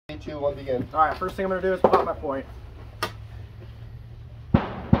2, 1, begin. Alright, first thing I'm going to do is pop my point.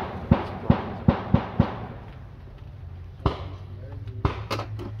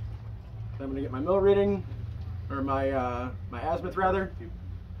 Then I'm going to get my mill reading, or my azimuth rather,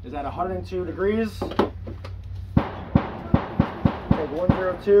 is at 102 degrees. Take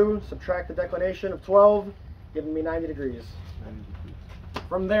 102, subtract the declination of 12, giving me 90 degrees.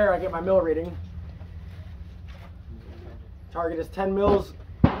 From there, I get my mill reading. Target is 10 mils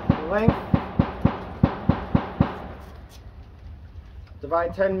in length.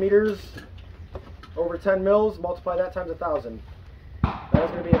 Divide 10 meters over 10 mils, multiply that times 1,000. That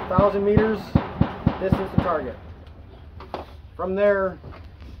is going to be 1,000 meters distance to target. From there,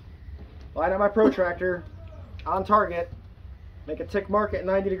 line up my protractor on target, make a tick mark at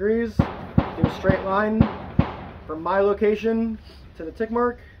 90 degrees, do a straight line from my location to the tick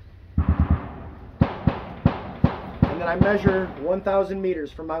mark, and then I measure 1,000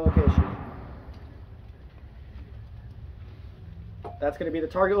 meters from my location. That's going to be the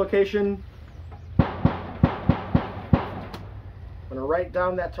target location. I'm going to write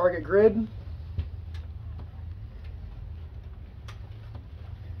down that target grid.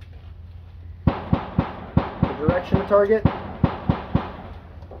 The direction of target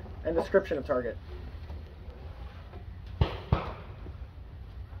and description of target.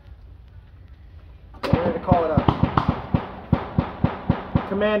 I'm ready to call it up.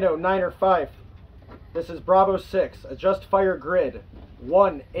 Commando 9 or 5. This is Bravo 6. Adjust fire grid.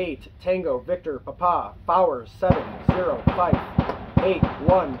 1-8 Tango Victor Papa Power 7-0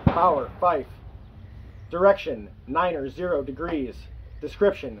 8-1 Power 5. Direction 9 or 0 degrees.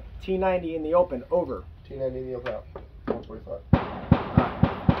 Description T90 in the open. Over. T90 in the open out.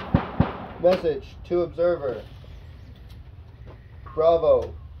 145. Message to observer.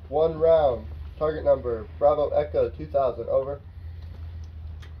 Bravo 1 round. Target number Bravo Echo 2000. Over.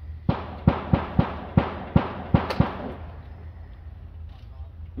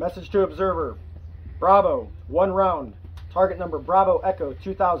 Message to observer. Bravo 1 round. Target number Bravo Echo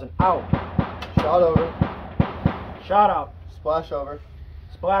 2000. Out. Shot over. Shot out. Splash over.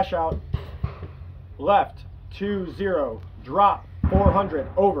 Splash out. Left 20. Drop 400.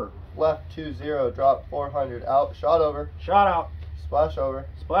 Over. Left 20. Drop 400. Out. Shot over. Shot out. Splash over.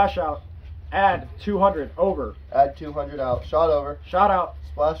 Splash out. Add 200. Over. Add 200. Out. Shot over. Shot out.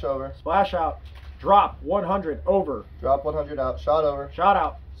 Splash over. Splash out. Drop 100. Over. Drop 100. Out. Shot over. Shot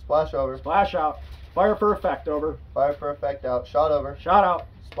out. Splash over. Splash out. Fire for effect. Over. Fire for effect. Out. Shot over. Shot out.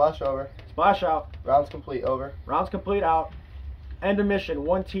 Splash over. Splash out. Rounds complete. Over. Rounds complete. Out. End of mission.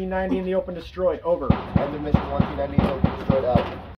 1 T90 in the open destroyed. Over. End of mission. 1 T90 open destroyed. Out.